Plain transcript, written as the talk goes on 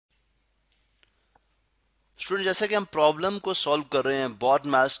Student जैसा कि हम प्रॉब्लम को सॉल्व कर रहे हैं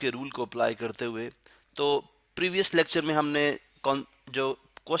बॉडमास के रूल को अप्लाई करते हुए, तो प्रीवियस लेक्चर में हमने जो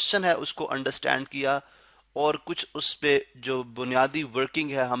क्वेश्चन है उसको अंडरस्टैंड किया और कुछ उस पे जो बुनियादी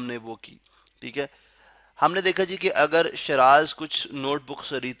वर्किंग है हमने वो की। ठीक है, हमने देखा जी कि अगर शराज कुछ नोटबुक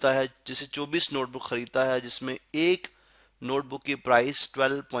खरीदता है, जैसे 24 नोटबुक खरीदता है जिसमें एक नोटबुक की प्राइस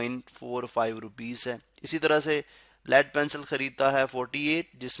 12.45 रुपीज़ है। इसी तरह से लेड पेंसिल खरीदता है 48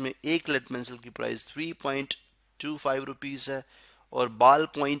 जिसमें एक लेड पेंसिल की प्राइस 3.25 रुपीज़ है, और बाल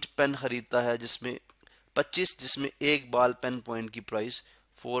पॉइंट पेन खरीदता है जिसमें 25 जिसमें एक बाल पेन पॉइंट की प्राइस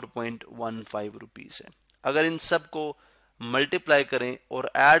 4.15 रुपीज़ है। अगर इन सब को मल्टीप्लाई करें और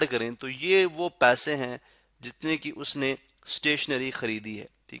ऐड करें तो ये वो पैसे हैं जितने की उसने स्टेशनरी खरीदी है।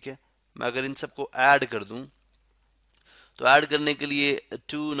 ठीक है, मैं अगर इन सब को ऐड कर दूं तो ऐड करने के लिए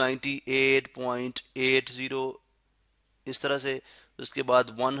 298.80 इस तरह से, उसके बाद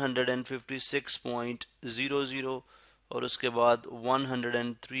 156.00 और उसके बाद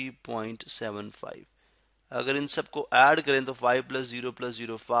 103.75। अगर इन सब को ऐड करें तो 5 + 0 +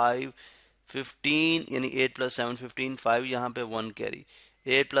 0 5, 15 यानी 8 + 7 15, 5 यहाँ पे 1 कैरी,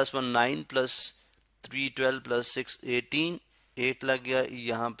 8 + 1 9 + 3 12 + 6 18, 8 लग गया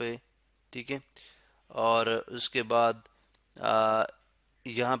यहाँ पे। ठीक है, और उसके बाद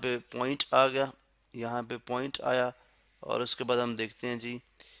यहाँ पे पॉइंट आ गया, यहाँ पे पॉइंट आया, और उसके बाद हम देखते हैं जी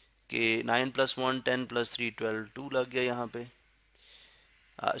कि 9 + 1 10 + 3 12 2 लग गया यहाँ पे।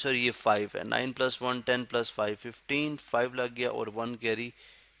 सॉरी ये 5 है, 9 + 1 10 + 5 15, 5 लग गया और 1 कैरी।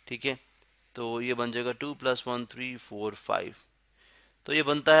 ठीक है, तो ये बन जाएगा 2 + 1 3 4 5, तो ये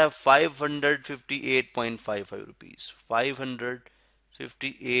बनता है 558.55 रुपीज़,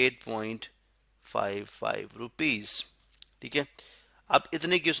 558.55 रुपीज़। ठीक है, अब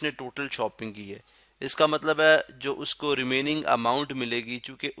इतने की उसने टोटल शॉपिंग की है, इसका मतलब है जो उसको रिमेनिंग अमाउंट मिलेगी,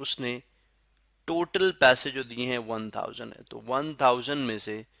 चूंकि उसने टोटल पैसे जो दिए हैं 1000 है, तो 1000 में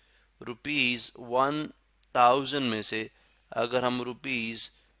से ₹1000 में से अगर हम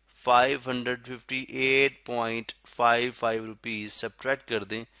 ₹558.55 रुपीज़ सब्ट्रैक्ट कर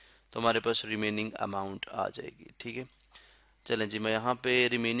दें तो हमारे पास रिमेनिंग अमाउंट आ जाएगी। ठीक है, चलें जी मैं यहाँ पे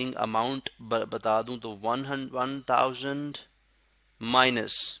रिमेनिंग अमाउंट बता दूं तो 1000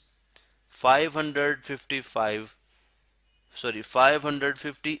 माइनस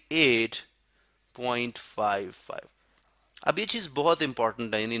 558.55। अब ये चीज़ बहुत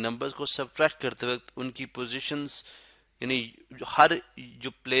इंपॉर्टेंट है, यानी नंबर्स को सब्ट्रैक्ट करते वक्त उनकी पोजीशंस, यानी हर जो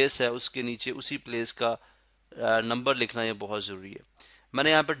प्लेस है उसके नीचे उसी प्लेस का नंबर लिखना ये बहुत ज़रूरी है।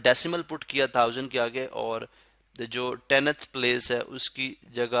 मैंने यहाँ पर डेसिमल पुट किया 1000 के आगे, और जो 10th प्लेस है उसकी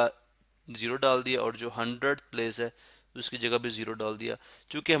जगह 0 डाल दिया, और जो 100th प्लेस है उसकी जगह भी 0 डाल दिया।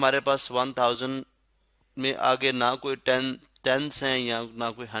 चूँकि हमारे पास 1000 में आगे ना कोई टेंस हैं या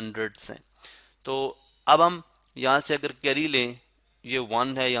ना कोई हंड्रेड्स हैं, तो अब हम यहाँ से अगर कैरी लें, ये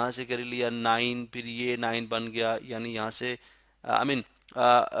 1 है, यहाँ से कैरी लिया 9, फिर ये 9 बन गया, यानी यहाँ से आई मीन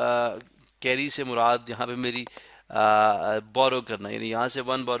कैरी से मुराद यहाँ पे मेरी बोरो करना, यानी यहाँ से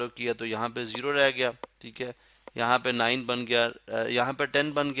 1 बोरो किया तो यहाँ पे 0 रह गया। ठीक है, यहाँ पे 9 बन गया, यहाँ पे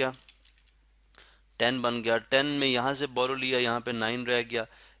 10 बन गया, 10 बन गया, 10 में यहाँ से बोरो लिया, यहाँ पे 9 रह गया,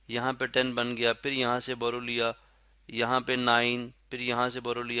 यहाँ पे 10 बन गया, फिर यहाँ से बोरो लिया, यहाँ पे 9, फिर यहाँ से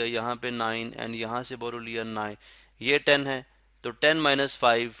बोरो लिया, यहाँ पे 9 एंड यहाँ से बोरो लिया 9, ये 10 है, तो 10 -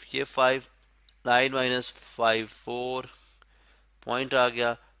 5 ये 5, 9 - 5 4 पॉइंट आ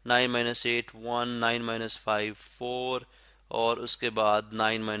गया, 9 - 8 1, 9 - 5 4, और उसके बाद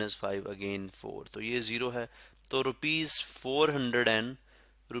 9 - 5 अगेन 4, तो ये 0 है, तो रुपीज़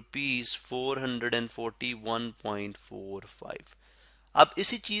 441.45। अब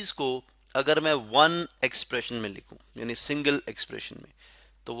इसी चीज़ को अगर मैं वन एक्सप्रेशन में लिखूं, यानी सिंगल एक्सप्रेशन में,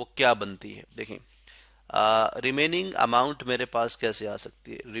 तो वो क्या बनती है देखें। रिमेनिंग अमाउंट मेरे पास कैसे आ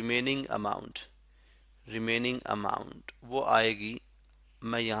सकती है, रिमेनिंग अमाउंट वो आएगी,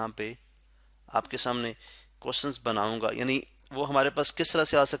 मैं यहाँ पे आपके सामने क्वेश्चंस बनाऊंगा, यानी वो हमारे पास किस तरह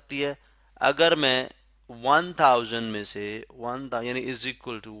से आ सकती है। अगर मैं 1000 में से 1000 यानी इज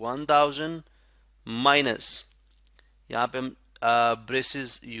इक्वल टू 1000 माइनस, यहाँ पे हम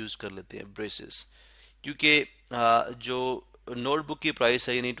ब्रेसेस यूज कर लेते हैं, ब्रेसेस, क्योंकि जो नोटबुक की प्राइस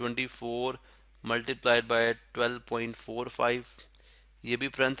है यानी 24 मल्टीप्लाइड बाय 12.45, ये भी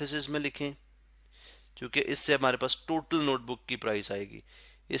पैरेंथेसिस में लिखें, क्योंकि इससे हमारे पास टोटल नोटबुक की प्राइस आएगी।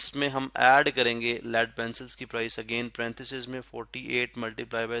 इसमें हम ऐड करेंगे लेड पेंसिल्स की प्राइस, अगेन पैरेंथेसिस में 48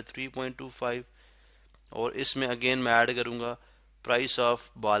 मल्टीप्लाई बाय 3.25, और इसमें अगेन मैं ऐड करूंगा प्राइस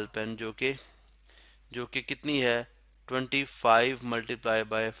ऑफ बॉल पेन जो कि कितनी है 25 मल्टीप्लाई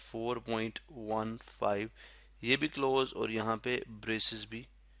बाय 4.15, ये भी क्लोज, और यहाँ पे ब्रेसेस भी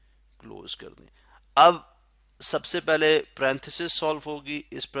क्लोज कर दें। अब सबसे पहले पैरेंथेसिस सॉल्व होगी,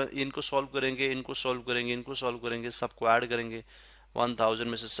 इनको सॉल्व करेंगे, इनको सॉल्व करेंगे, इनको सॉल्व करेंगे, सबको ऐड करेंगे, 1000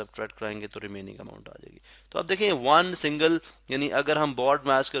 में से सब्ट्रैक्ट कराएंगे तो रिमेनिंग अमाउंट आ जाएगी। तो अब देखें वन सिंगल, यानी अगर हम बॉड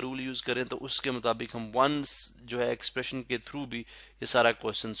मैथ्स का रूल यूज़ करें तो उसके मुताबिक हम वन जो है एक्सप्रेशन के थ्रू भी ये सारा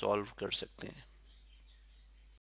क्वेश्चन सॉल्व कर सकते हैं।